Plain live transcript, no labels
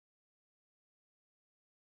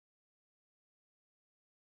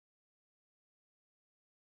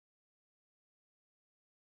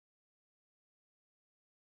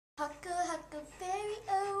Huckleberry,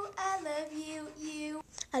 oh, I love you, you.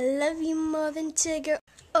 I love you more than Tigger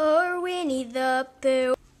or Winnie the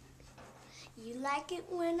Pooh. You like it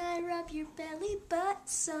when I rub your belly, but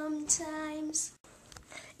sometimes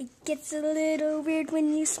it gets a little weird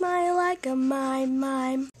when you smile like a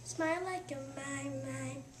mime. Smile like a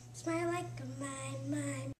mime. Smile like a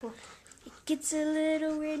mime. It gets a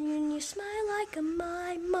little weird when you smile like a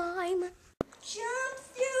mime. Jump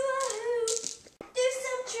through a hoop, do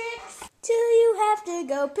some tricks till you have to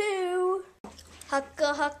go poo.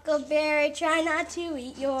 Huckleberry, try not to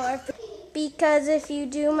eat your food, because if you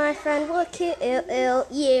do, my friend will kill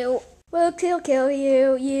you. We'll kill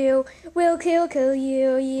you. We'll kill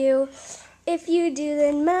you. If you do,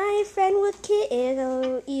 then my friend will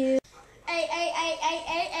kill you. Hey,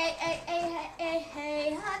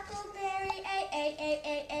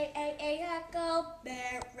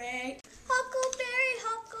 Huckleberry,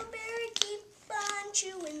 Huckleberry, keep on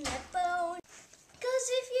chewing that bone. 'Cause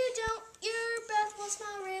if you don't, your breath will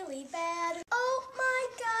smell really bad. Oh my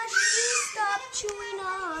gosh, you stop chewing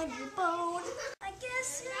on your bone. I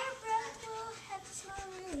guess your breath will have to smell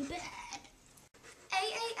really bad. Ay,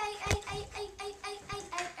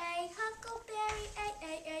 Huckleberry,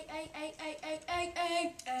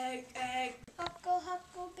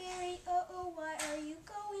 Huckleberry, oh, why are you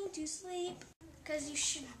going to sleep? 'Cause you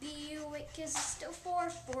should be awake, 'cause it's still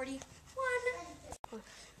 4:41.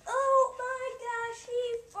 Oh my gosh, he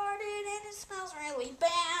farted and it smells really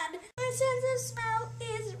bad. My sense of smell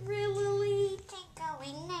is really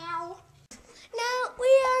going now. Now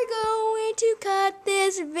we are going to cut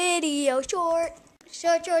this video short.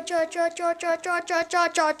 Short.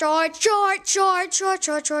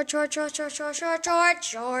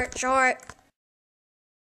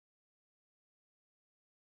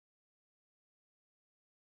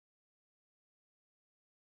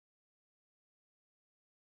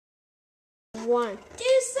 One.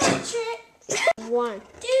 Do some trick. One.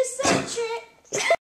 Do some trick.